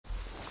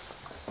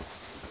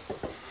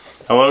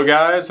Hello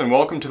guys, and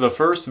welcome to the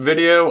first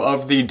video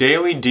of the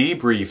Daily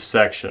Debrief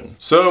section.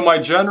 So my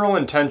general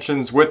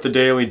intentions with the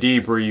Daily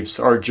Debriefs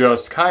are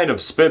just kind of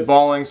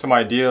spitballing some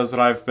ideas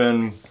that I've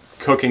been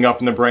cooking up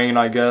in the brain,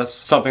 I guess.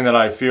 Something that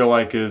I feel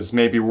like is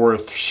maybe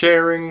worth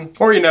sharing,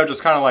 or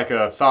just kind of like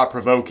a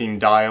thought-provoking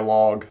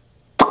dialogue,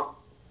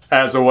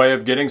 as a way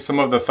of getting some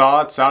of the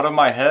thoughts out of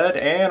my head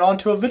and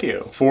onto a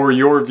video, for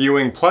your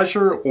viewing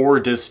pleasure or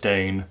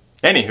disdain.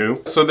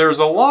 Anywho, so there's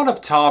a lot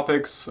of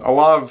topics, a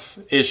lot of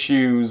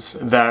issues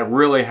that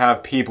really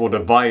have people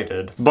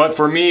divided. But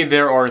for me,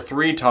 there are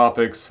three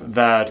topics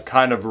that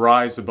kind of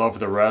rise above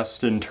the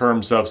rest in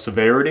terms of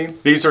severity.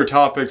 These are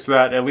topics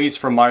that, at least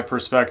from my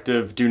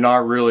perspective, do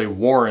not really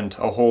warrant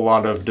a whole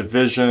lot of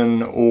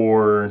division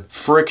or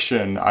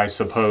friction, I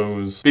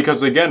suppose.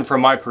 Because again,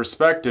 from my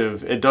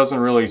perspective, it doesn't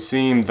really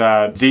seem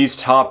that these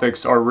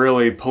topics are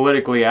really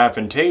politically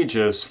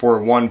advantageous for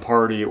one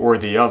party or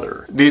the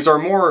other. These are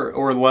more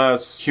or less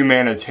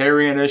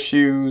humanitarian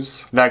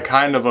issues that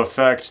kind of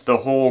affect the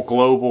whole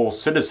global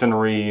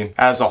citizenry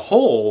as a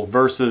whole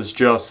versus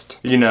just,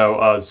 a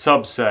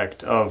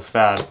subsect of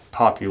that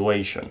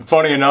population.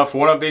 Funny enough,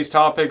 one of these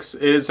topics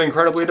is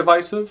incredibly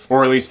divisive,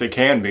 or at least it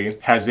can be,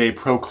 has a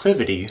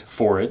proclivity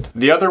for it.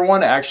 The other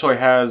one actually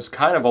has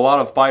kind of a lot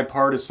of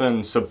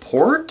bipartisan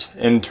support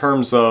in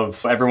terms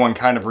of everyone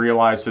kind of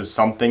realizes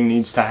something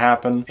needs to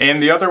happen.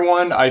 And the other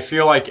one I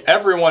feel like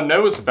everyone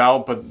knows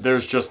about, but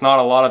there's just not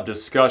a lot of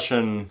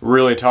discussion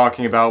really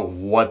talking about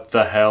what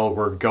the hell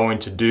we're going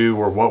to do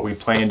or what we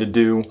plan to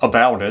do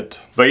about it.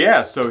 But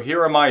yeah, so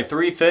here are my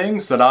three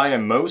things that I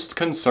am most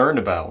concerned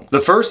about. The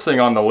first thing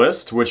on the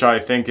list, which I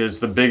think is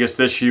the biggest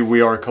issue we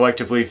are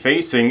collectively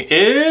facing,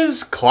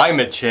 is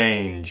climate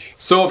change.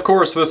 So of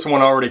course this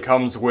one already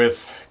comes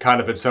with kind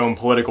of its own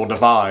political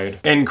divide.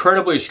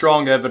 Incredibly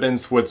strong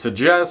evidence would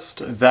suggest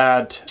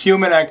that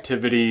human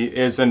activity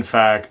is in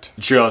fact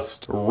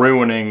just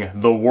ruining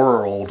the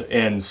world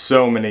in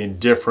so many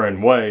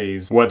different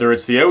ways. Whether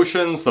it's the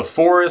oceans, the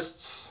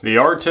forests, the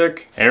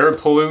Arctic, air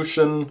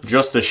pollution,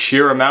 just the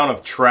sheer amount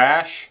of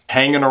trash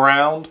hanging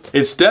around.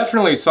 It's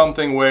definitely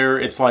something where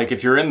it's like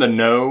if you're in the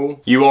know,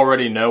 you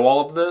already know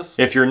all of this.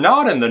 If you're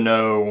not in the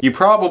know, you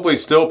probably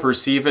still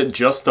perceive it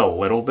just a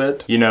little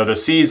bit. The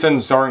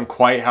seasons aren't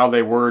quite how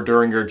they were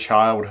during your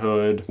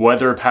childhood.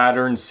 Weather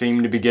patterns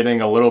seem to be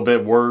getting a little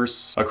bit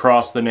worse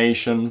across the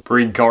nation,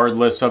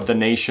 regardless of the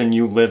nation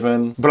you live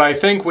in. But I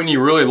think when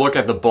you really look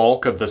at the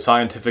bulk of the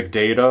scientific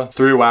data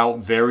throughout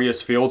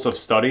various fields of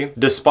study,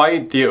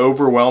 despite the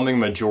overwhelming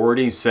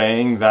majority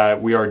saying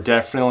that we are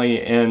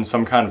definitely in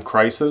some kind of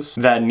crisis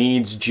that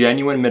needs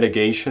genuine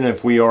mitigation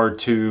if we are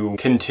to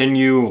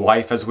continue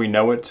life as we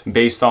know it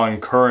based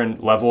on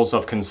current levels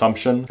of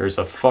consumption. There's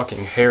a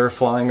fucking hair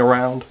flying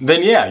around.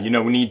 Then yeah,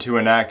 we need to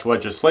enact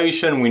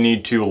legislation, we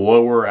need to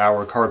lower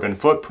our carbon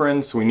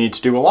footprints, we need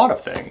to do a lot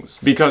of things.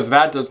 Because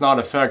that does not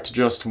affect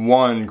just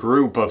one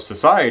group of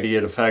society,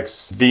 it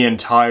affects the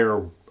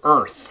entire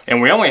Earth.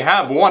 And we only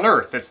have one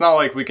Earth. It's not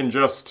like we can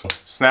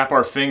just snap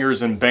our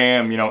fingers and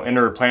bam,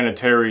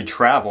 interplanetary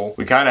travel.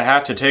 We kind of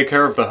have to take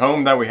care of the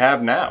home that we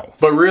have now.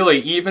 But really,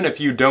 even if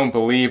you don't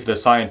believe the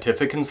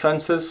scientific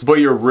consensus, but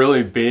you're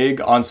really big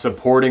on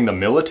supporting the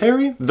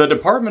military, the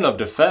Department of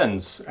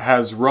Defense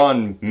has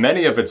run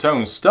many of its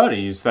own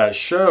studies that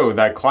show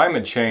that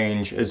climate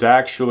change is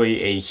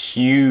actually a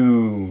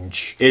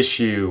huge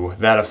issue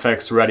that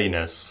affects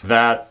readiness.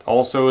 That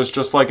also is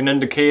just like an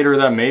indicator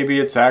that maybe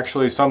it's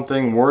actually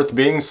something worth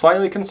being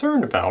slightly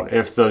concerned about.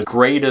 If the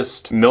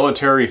greatest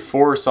military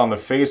force on the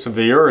face of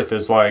the earth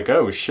is like,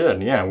 oh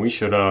shit, yeah, we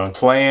should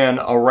plan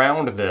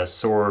around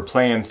this or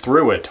plan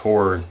through it,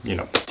 or,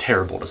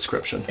 terrible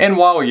description. And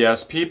while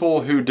yes,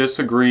 people who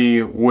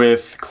disagree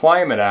with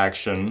climate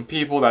action,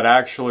 people that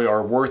actually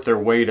are worth their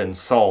weight in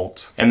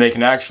salt, and they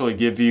can actually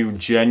give you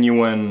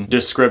genuine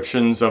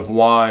descriptions of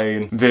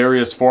why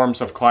various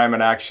forms of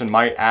climate action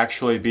might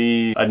actually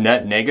be a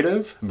net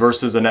negative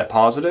versus a net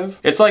positive,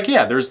 it's like,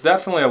 yeah, there's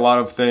definitely a lot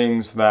of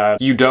things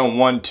that you don't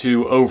want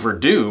to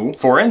overdo.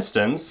 For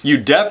instance, you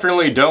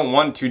definitely don't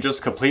want to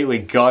just completely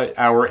gut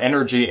our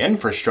energy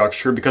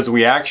infrastructure, because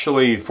we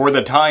actually, for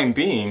the time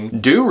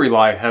being, do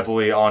rely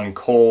heavily on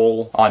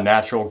coal, on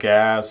natural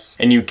gas,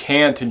 and you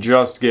can't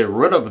just get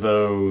rid of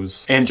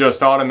those and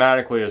just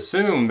automatically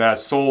assume that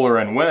solar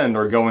and wind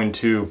are going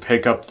to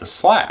pick up the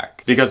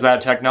slack, because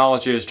that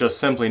technology is just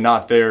simply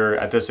not there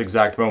at this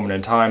exact moment in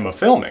time of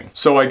filming.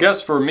 So I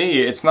guess for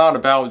me, it's not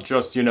about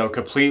just,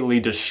 completely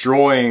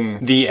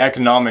destroying the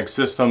economic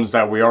systems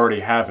that we already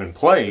have in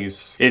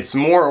place. It's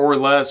more or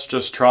less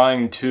just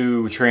trying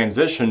to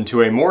transition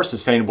to a more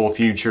sustainable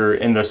future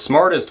in the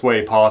smartest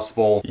way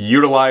possible,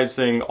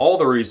 utilizing all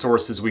the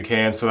resources we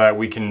can so that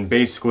we can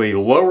basically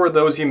lower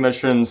those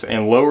emissions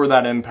and lower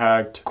that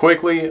impact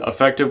quickly,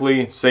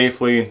 effectively,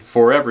 safely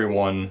for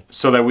everyone,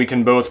 so that we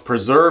can both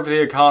preserve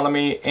the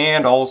economy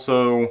and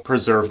also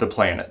preserve the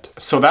planet.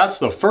 So that's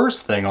the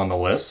first thing on the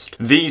list.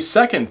 The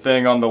second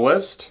thing on the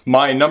list,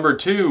 my number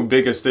two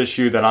biggest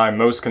issue that I'm I'm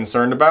most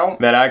concerned about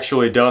that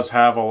actually does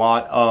have a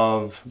lot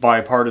of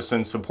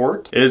bipartisan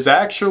support is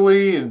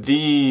actually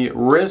the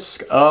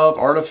risk of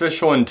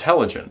artificial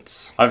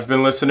intelligence. I've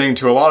been listening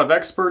to a lot of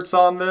experts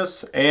on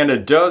this, and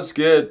it does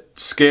get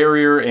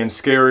scarier and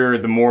scarier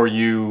the more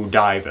you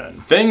dive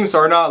in. Things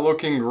are not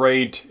looking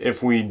great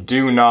if we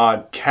do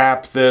not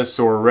cap this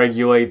or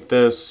regulate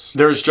this.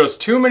 There's just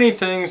too many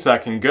things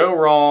that can go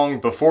wrong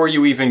before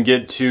you even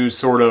get to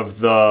sort of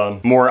the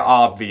more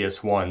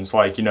obvious ones,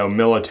 like, you know,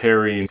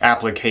 military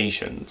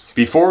applications.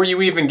 Before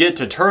you even get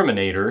to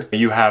Terminator,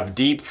 you have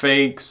deep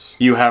fakes,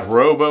 you have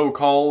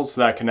robocalls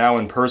that can now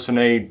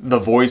impersonate the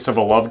voice of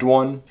a loved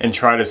one and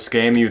try to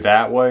scam you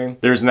that way.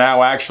 There's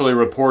now actually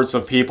reports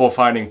of people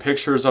finding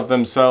pictures of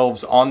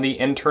themselves on the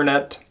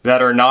internet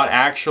that are not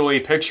actually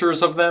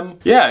pictures of them.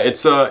 Yeah,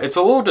 it's a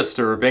little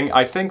disturbing.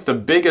 I think the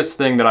biggest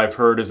thing that I've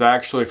heard is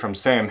actually from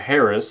Sam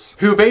Harris,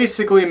 who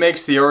basically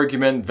makes the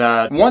argument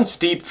that once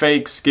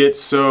deepfakes get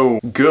so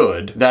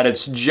good that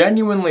it's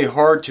genuinely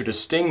hard to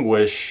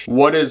distinguish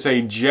what is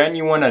a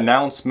genuine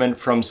announcement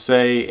from,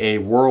 say, a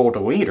world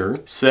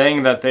leader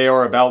saying that they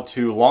are about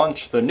to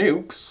launch the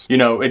nukes. You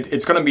know,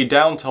 it's gonna be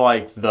down to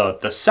like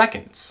the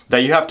seconds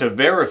that you have to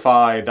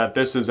verify that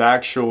this is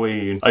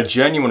actually a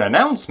genuine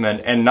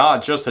announcement and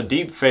not just a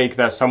deepfake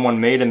that someone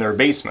made in their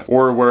basement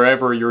or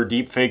wherever your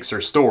deepfakes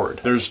are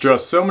stored. There's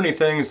just so many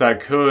things that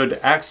could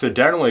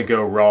accidentally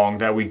go wrong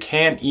that we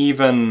can't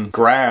even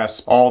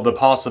grasp all the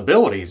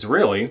possibilities,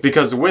 really.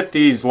 Because with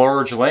these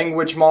large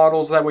language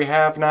models that we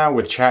have now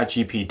with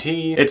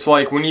ChatGPT, it's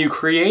like when you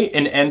create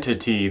an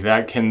entity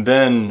that can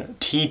then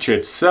teach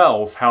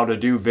itself how to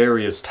do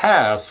various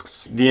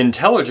tasks, the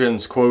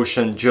intelligence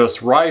quotient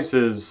just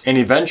rises and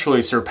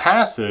eventually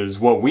surpasses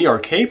what we are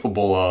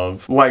capable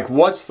of. Like,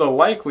 what's the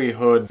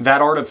likelihood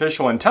that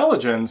artificial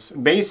intelligence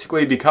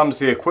basically becomes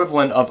the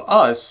equivalent of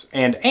us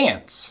and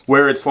ants?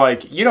 Where it's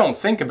like, you don't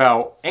think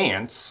about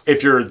ants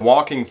if you're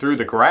walking through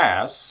the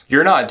grass.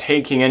 You're not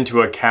taking into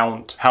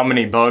account how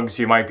many bugs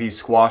you might be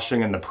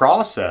squashing in the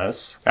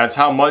process. That's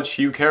how much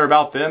you care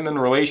about them in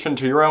relation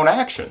to your own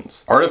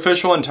actions.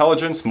 Artificial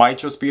intelligence might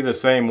just be the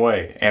same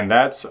way, and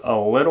that's a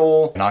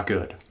little not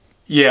good.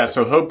 Yeah,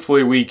 so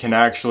hopefully we can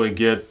actually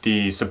get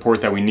the support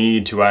that we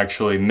need to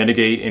actually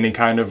mitigate any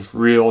kind of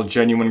real,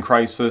 genuine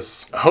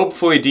crisis.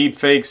 Hopefully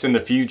deepfakes in the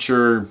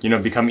future, you know,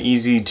 become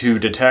easy to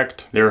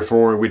detect,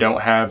 therefore we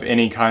don't have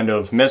any kind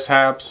of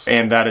mishaps,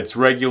 and that it's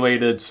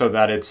regulated so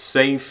that it's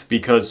safe,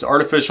 because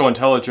artificial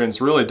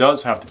intelligence really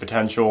does have the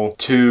potential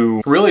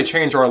to really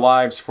change our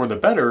lives for the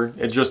better.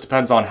 It just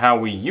depends on how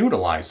we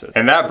utilize it.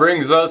 And that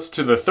brings us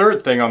to the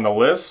third thing on the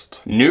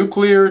list: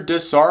 nuclear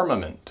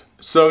disarmament.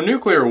 So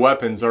nuclear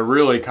weapons are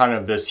really kind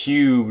of this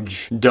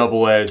huge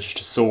double-edged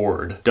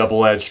sword,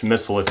 double-edged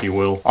missile, if you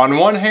will. On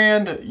one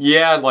hand,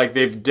 yeah, like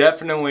they've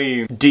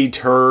definitely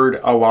deterred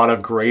a lot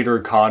of greater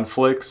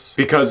conflicts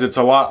because it's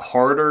a lot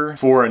harder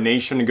for a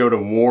nation to go to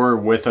war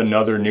with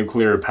another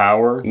nuclear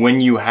power when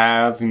you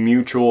have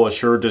mutual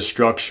assured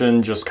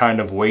destruction just kind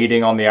of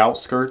waiting on the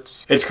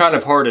outskirts. It's kind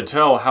of hard to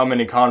tell how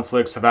many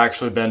conflicts have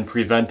actually been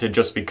prevented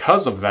just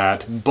because of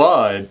that,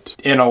 but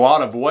in a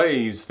lot of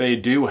ways, they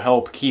do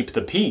help keep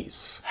the peace.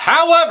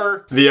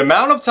 However, the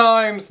amount of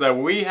times that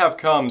we have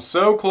come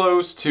so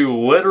close to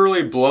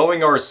literally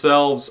blowing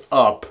ourselves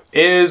up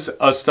is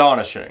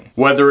astonishing.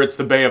 Whether it's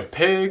the Bay of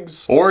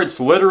Pigs, or it's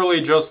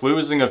literally just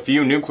losing a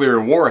few nuclear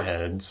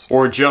warheads,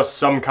 or just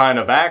some kind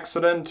of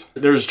accident,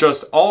 there's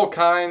just all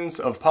kinds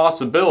of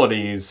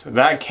possibilities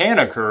that can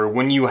occur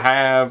when you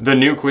have the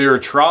nuclear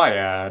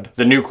triad.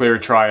 The nuclear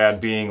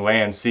triad being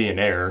land, sea, and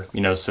air.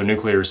 You know, so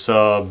nuclear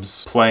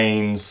subs,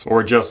 planes,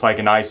 or just like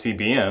an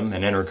ICBM,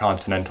 an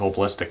intercontinental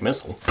ballistic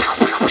missile.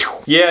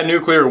 Yeah,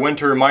 nuclear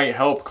winter might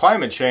help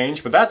climate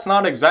change, but that's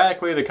not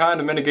exactly the kind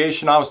of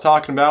mitigation I was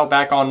talking about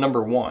back on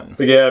number 1.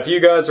 But yeah, if you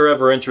guys are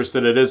ever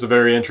interested, it is a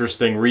very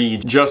interesting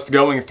read. Just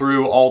going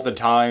through all the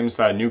times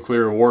that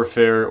nuclear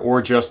warfare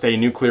or just a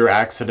nuclear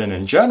accident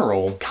in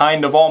general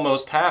kind of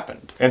almost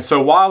happened. And so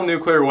while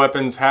nuclear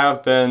weapons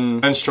have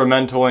been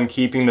instrumental in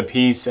keeping the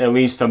peace, at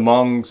least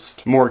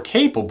amongst more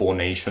capable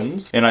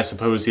nations, and I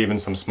suppose even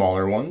some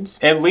smaller ones,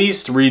 at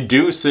least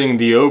reducing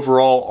the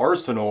overall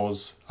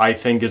arsenals I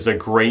think is a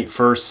great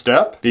first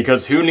step,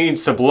 because who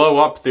needs to blow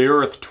up the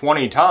Earth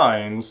 20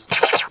 times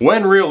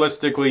when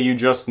realistically you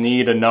just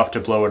need enough to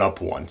blow it up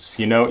once?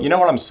 You know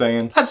what I'm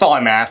saying? That's all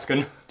I'm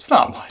asking. It's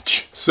not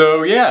much.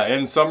 So yeah,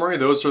 in summary,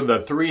 those are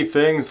the 3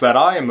 things that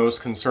I am most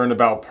concerned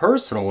about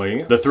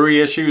personally. The 3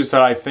 issues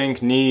that I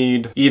think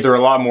need either a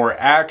lot more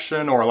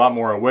action or a lot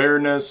more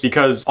awareness,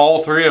 because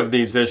all 3 of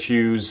these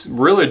issues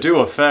really do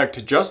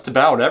affect just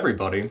about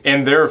everybody.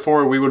 And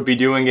therefore we would be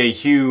doing a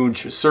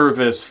huge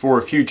service for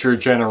future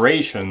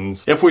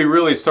generations if we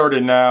really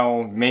started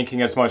now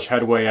making as much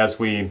headway as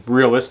we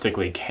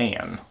realistically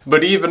can.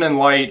 But even in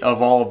light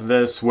of all of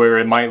this, where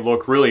it might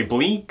look really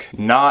bleak,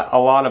 not a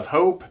lot of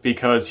hope,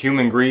 because because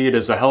human greed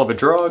is a hell of a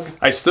drug,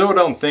 I still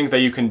don't think that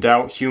you can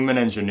doubt human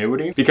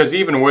ingenuity, because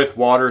even with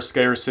water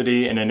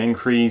scarcity and an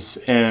increase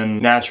in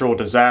natural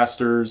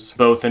disasters,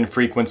 both in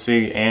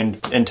frequency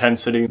and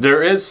intensity,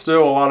 there is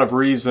still a lot of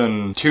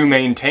reason to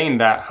maintain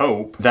that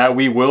hope that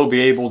we will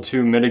be able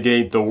to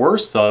mitigate the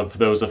worst of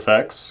those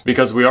effects,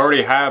 because we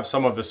already have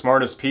some of the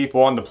smartest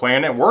people on the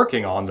planet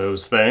working on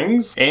those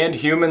things, and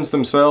humans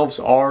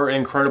themselves are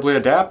incredibly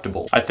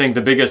adaptable. I think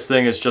the biggest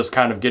thing is just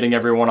kind of getting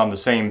everyone on the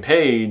same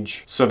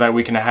page so that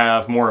we can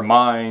have more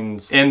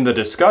minds in the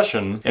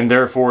discussion, and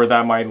therefore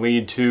that might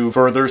lead to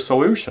further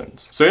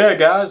solutions. So yeah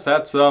guys,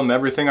 that's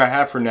everything I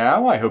have for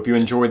now. I hope you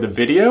enjoyed the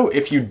video.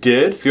 If you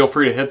did, feel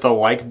free to hit the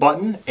like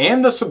button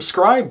and the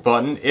subscribe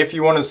button if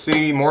you want to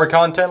see more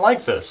content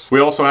like this. We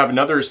also have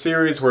another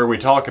series where we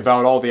talk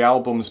about all the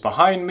albums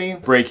behind me,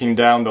 breaking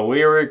down the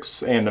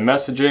lyrics and the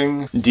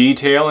messaging,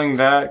 detailing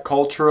that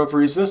culture of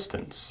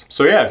resistance.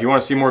 So yeah, if you want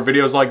to see more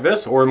videos like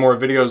this or more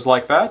videos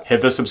like that,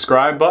 hit the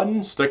subscribe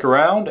button, stick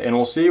around, and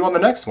we'll see you on the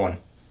next one.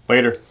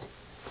 Later.